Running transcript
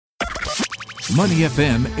Money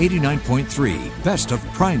FM 89.3, best of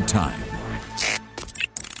prime time.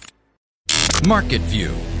 Market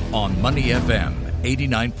View on Money FM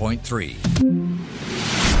 89.3.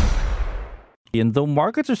 And though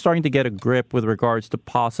markets are starting to get a grip with regards to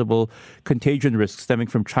possible contagion risks stemming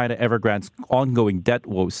from China Evergrande's ongoing debt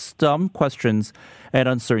woes, some questions and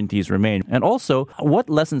uncertainties remain. And also, what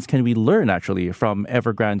lessons can we learn actually from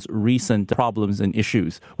Evergrande's recent problems and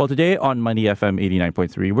issues? Well, today on Money FM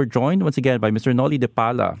 89.3, we're joined once again by Mr. Noli De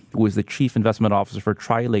Pala, who is the Chief Investment Officer for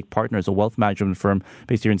Tri-Lake Partners, a wealth management firm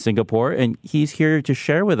based here in Singapore. And he's here to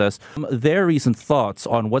share with us their recent thoughts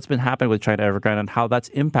on what's been happening with China Evergrande and how that's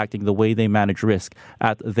impacting the way they manage risk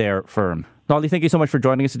at their firm. Noli, thank you so much for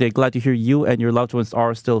joining us today. Glad to hear you and your loved ones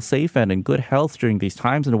are still safe and in good health during these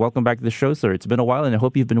times. And welcome back to the show, sir. It's been a while, and I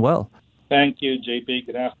hope you've been well. Thank you, JP.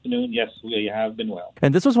 Good afternoon. Yes, we have been well.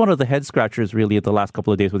 And this was one of the head scratchers, really, at the last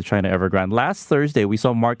couple of days with China Evergrande. Last Thursday, we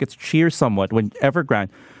saw markets cheer somewhat when Evergrande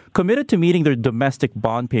committed to meeting their domestic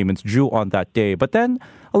bond payments due on that day. But then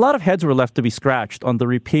a lot of heads were left to be scratched on the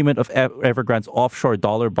repayment of Evergrande's offshore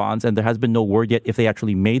dollar bonds, and there has been no word yet if they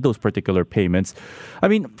actually made those particular payments. I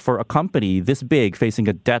mean, for a company this big facing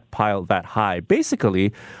a debt pile that high,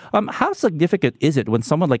 basically, how significant is it when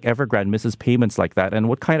someone like Evergrande misses payments like that, and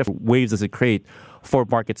what kind of waves does it create for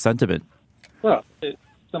market sentiment? Well,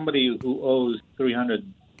 somebody who owes $300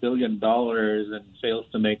 billion and fails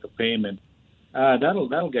to make a payment,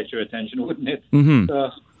 that'll get your attention, wouldn't it?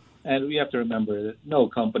 Mm-hmm. And we have to remember that no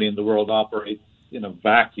company in the world operates in a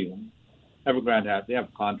vacuum. Evergrande they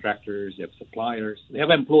have contractors, they have suppliers, they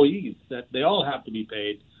have employees that they all have to be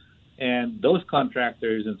paid. And those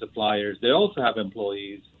contractors and suppliers, they also have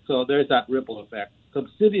employees. So there's that ripple effect.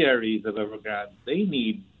 Subsidiaries of Evergrande, they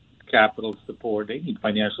need capital support, they need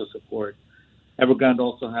financial support. Evergrande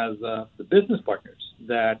also has the business partners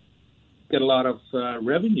that get a lot of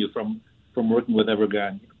revenue from working with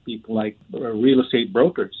Evergrande, people like real estate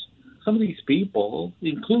brokers. Some of these people,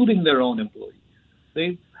 including their own employees,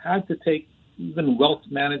 they've had to take even wealth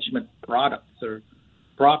management products or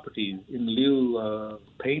properties in lieu of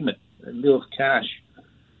payment, in lieu of cash.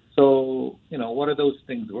 So, what are those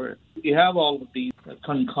things worth? You have all of these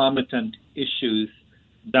concomitant issues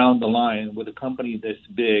down the line with a company this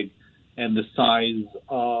big and the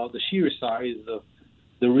sheer size of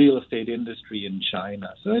the real estate industry in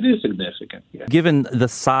China. So it is significant. Yeah. Given the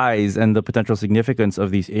size and the potential significance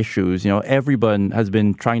of these issues, everyone has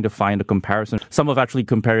been trying to find a comparison. Some have actually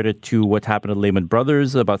compared it to what happened at Lehman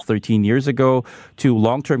Brothers about 13 years ago, to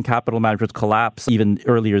long-term capital management's collapse even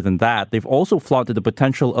earlier than that. They've also flaunted the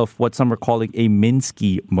potential of what some are calling a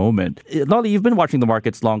Minsky moment. Noli, you've been watching the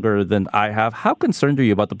markets longer than I have. How concerned are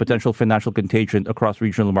you about the potential financial contagion across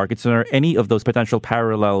regional markets? And are any of those potential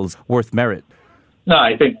parallels worth merit? No,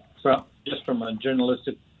 I think just from a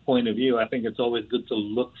journalistic point of view, I think it's always good to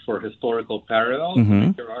look for historical parallels to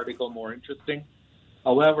make your article more interesting.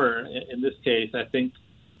 However, in this case, I think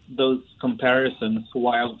those comparisons,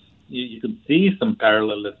 while you can see some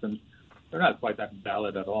parallelisms, they're not quite that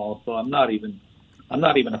valid at all. So I'm not even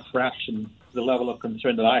a fraction the level of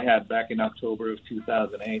concern that I had back in October of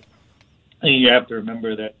 2008. And you have to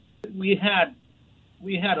remember that we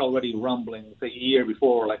had already rumblings a year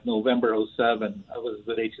before, like November 2007. I was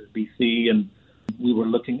with HSBC, and we were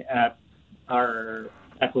looking at our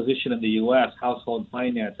acquisition in the U.S., household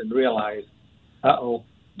finance, and realized,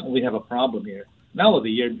 we have a problem here. That was a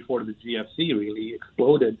year before the GFC really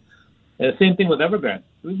exploded. Same thing with Evergrande.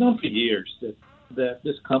 We've known for years that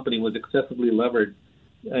this company was excessively levered.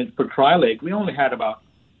 And for Tri-Lake, we only had about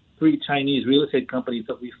 3 Chinese real estate companies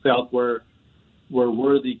that we felt were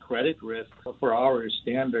worthy credit risk for our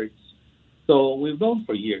standards. So we've known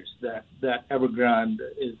for years that Evergrande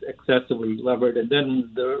is excessively levered. And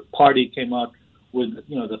then the party came out with,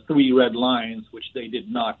 the 3 red lines, which they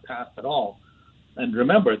did not pass at all. And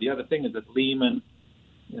remember, the other thing is that Lehman,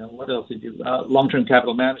 what else did you, long-term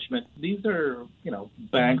capital management, these are,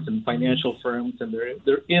 banks and financial firms, and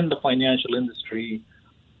they're in the financial industry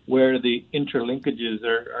where the interlinkages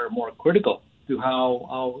are more critical to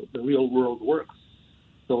how the real world works.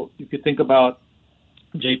 So if you think about,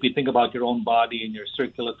 JP, think about your own body and your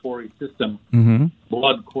circulatory system,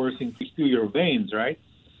 blood coursing through your veins, right?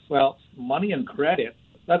 Well, money and credit,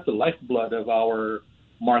 that's the lifeblood of our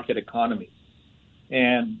market economy.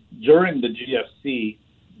 And during the GFC,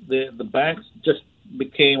 the banks just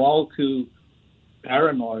became all too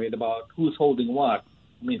paranoid about who's holding what.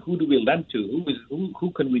 I mean, who do we lend to?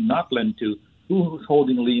 Who can we not lend to? Who's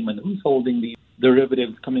holding Lehman? Who's holding the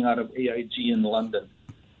derivatives coming out of AIG in London?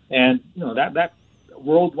 And, that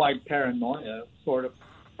worldwide paranoia sort of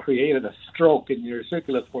created a stroke in your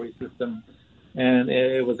circulatory system. and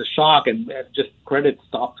it was a shock, and just credit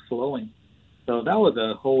stopped flowing. So that was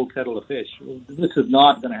a whole kettle of fish. This is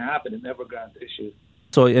not going to happen in Evergrande issue.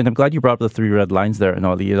 So, and I'm glad you brought up the three red lines there,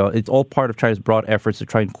 Nolly. It's all part of China's broad efforts to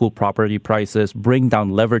try and cool property prices, bring down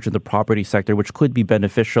leverage in the property sector, which could be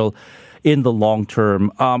beneficial in the long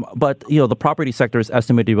term. But the property sector is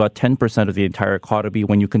estimated to be about 10% of the entire economy.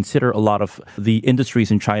 When you consider a lot of the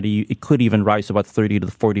industries in China, it could even rise to about 30 to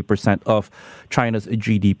 40% of China's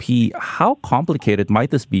GDP. How complicated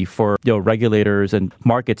might this be for regulators and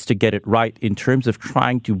markets to get it right in terms of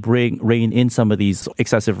trying to rein in some of these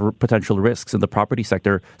excessive potential risks in the property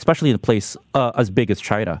sector, especially in a place as big as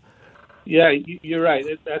China? Yeah, you're right.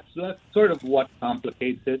 That's sort of what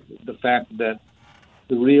complicates it, the fact that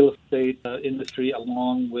the real estate industry,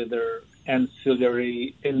 along with their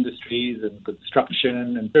ancillary industries and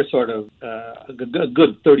construction, and they're sort of a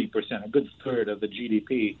good 30%, a good third of the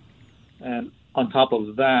GDP. And on top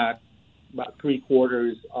of that, about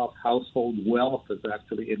 3/4 of household wealth is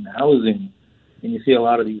actually in housing. And you see a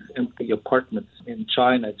lot of these empty apartments in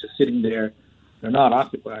China just sitting there. They're not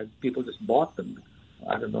occupied. People just bought them,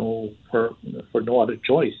 I don't know, for no other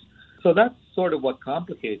choice. So that's sort of what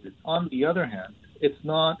complicates it. On the other hand, it's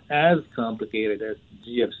not as complicated as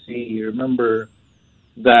GFC. Remember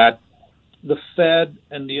that the Fed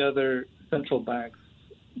and the other central banks,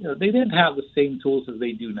 they didn't have the same tools as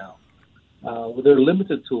they do now. With their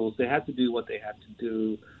limited tools, they had to do what they had to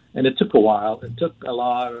do, and it took a while. It took a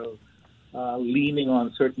lot of leaning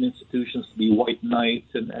on certain institutions to be white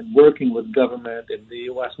knights and working with government in the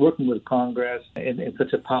U.S., working with Congress in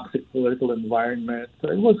such a toxic political environment.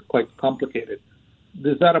 So it was quite complicated.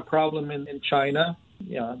 Is that a problem in China?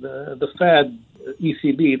 The Fed,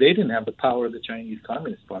 ECB, they didn't have the power of the Chinese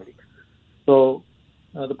Communist Party. So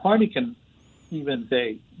the party can even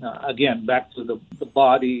say, again, back to the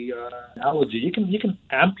body analogy, you can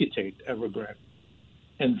amputate Evergrande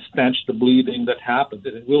and stanch the bleeding that happens,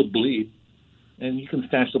 and it will bleed. And you can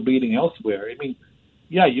stanch the bleeding elsewhere. I mean,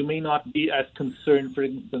 yeah, you may not be as concerned, for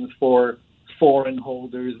instance, for foreign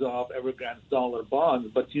holders of Evergrande's dollar bonds,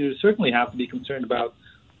 but you certainly have to be concerned about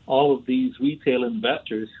all of these retail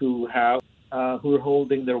investors who are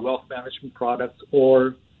holding their wealth management products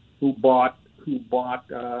or who bought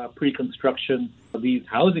pre-construction of these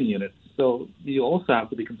housing units. So you also have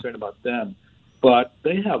to be concerned about them. But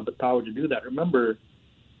they have the power to do that. Remember,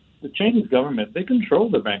 the Chinese government, they control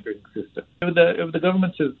the banking system. If the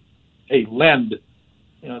government says, hey, lend,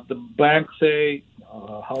 the banks say,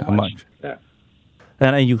 how much? Yeah.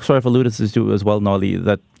 And you sort of alluded to this as well, Nolly,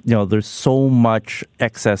 that there's so much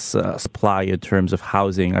excess supply in terms of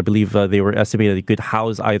housing. I believe they were estimating they could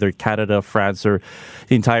house either Canada, France, or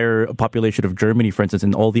the entire population of Germany, for instance,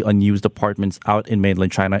 in all the unused apartments out in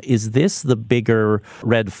mainland China. Is this the bigger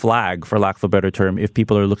red flag, for lack of a better term, if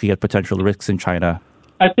people are looking at potential risks in China?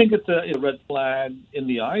 I think it's a red flag in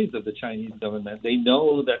the eyes of the Chinese government. They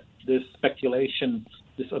know that this speculation,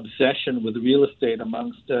 this obsession with real estate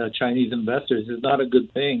amongst Chinese investors is not a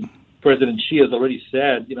good thing. President Xi has already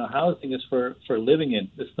said, housing is for living in.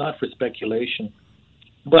 It's not for speculation.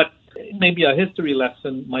 But maybe a history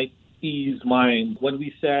lesson might ease mind. When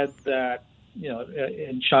we said that,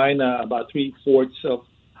 in China, about 3/4 of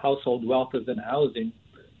household wealth is in housing,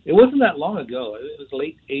 it wasn't that long ago. It was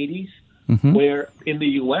late 80s, where in the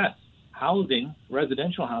U.S.,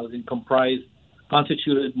 residential housing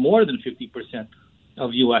constituted more than 50%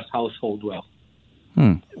 of U.S. household wealth.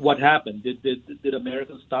 What happened? Did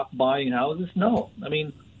Americans stop buying houses? No. I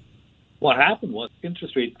mean, what happened was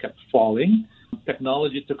interest rates kept falling.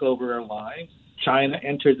 Technology took over our lives. China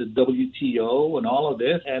entered the WTO and all of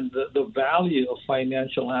this, and the value of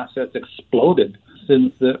financial assets exploded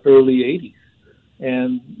since the early 80s.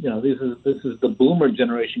 And, this is the boomer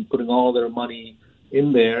generation putting all their money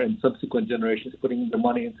in there and subsequent generations putting their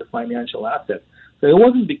money into financial assets. So it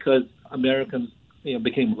wasn't because Americans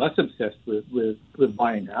became less obsessed with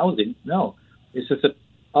buying housing. No, it's just that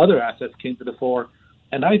other assets came to the fore.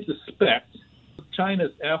 And I suspect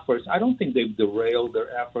China's efforts, I don't think they've derailed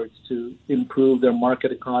their efforts to improve their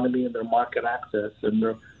market economy and their market access and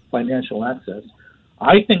their financial access.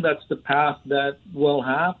 I think that's the path that will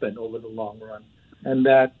happen over the long run, and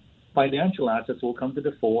that financial assets will come to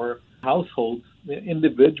the fore. Households,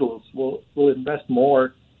 individuals will invest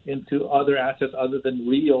more into other assets other than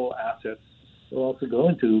real assets. They'll also go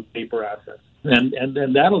into paper assets. And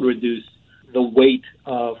then that'll reduce the weight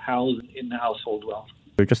of housing in the household wealth.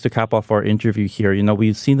 Just to cap off our interview here,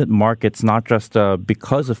 we've seen that markets, not just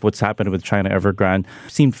because of what's happened with China Evergrande,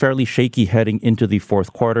 seemed fairly shaky heading into the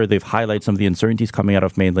fourth quarter. They've highlighted some of the uncertainties coming out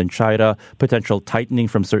of mainland China, potential tightening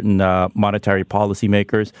from certain monetary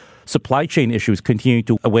policymakers. supply chain issues continue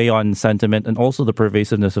to weigh on sentiment and also the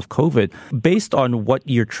pervasiveness of COVID. Based on what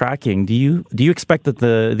you're tracking, do you expect that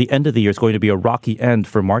the end of the year is going to be a rocky end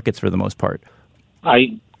for markets for the most part?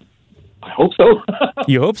 I hope so.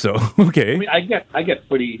 You hope so? Okay. I mean, I get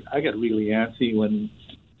really antsy when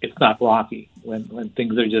it's not rocky, when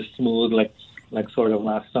things are just smooth, like sort of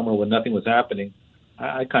last summer when nothing was happening.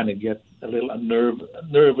 I kind of get a little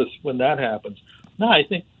nervous when that happens. No, I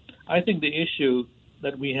think the issue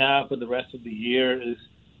that we have for the rest of the year is,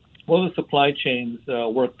 will the supply chains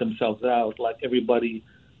work themselves out like everybody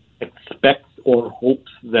expects or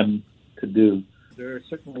hopes them to do? There are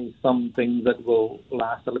certainly some things that will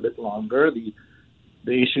last a little bit longer. The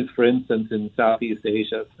issues, for instance, in Southeast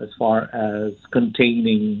Asia, as far as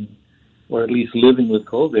containing or at least living with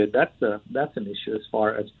COVID, that's an issue as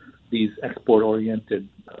far as these export-oriented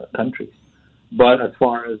countries. But as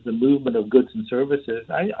far as the movement of goods and services,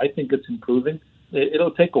 I think it's improving.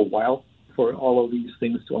 It'll take a while for all of these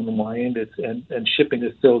things to unwind. And shipping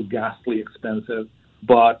is still ghastly expensive,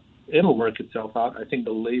 but it'll work itself out. I think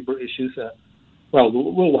the labor issues,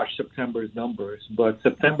 we'll watch September's numbers, but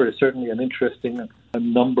September is certainly an interesting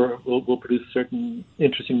number. We'll produce certain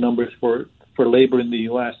interesting numbers for labor in the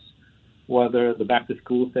U.S., whether the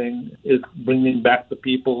back-to-school thing is bringing back the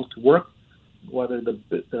people to work, whether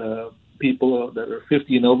the people that are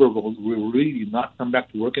 50 and over will really not come back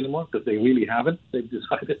to work anymore because they really haven't. They've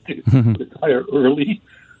decided to retire early.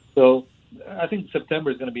 So I think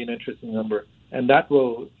September is going to be an interesting number, and that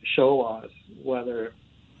will show us whether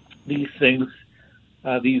these things,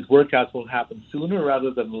 these workouts will happen sooner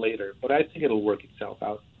rather than later. But I think it'll work itself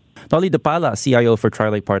out. Nolly Depala, CIO for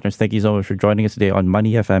Trilake Partners, thank you so much for joining us today on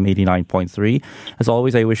Money FM 89.3. As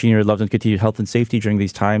always, I wish you your loved and continued health and safety during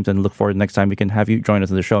these times and look forward next time we can have you join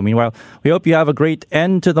us on the show. Meanwhile, we hope you have a great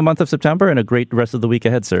end to the month of September and a great rest of the week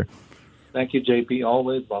ahead, sir. Thank you, JP.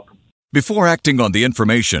 Always welcome. Before acting on the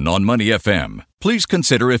information on Money FM, please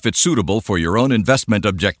consider if it's suitable for your own investment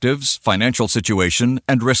objectives, financial situation,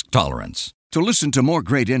 and risk tolerance. To listen to more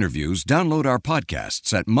great interviews, download our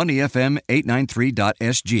podcasts at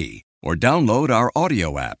moneyfm893.sg or download our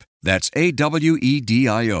audio app. That's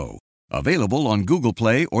AWEDIO. Available on Google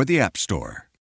Play or the App Store.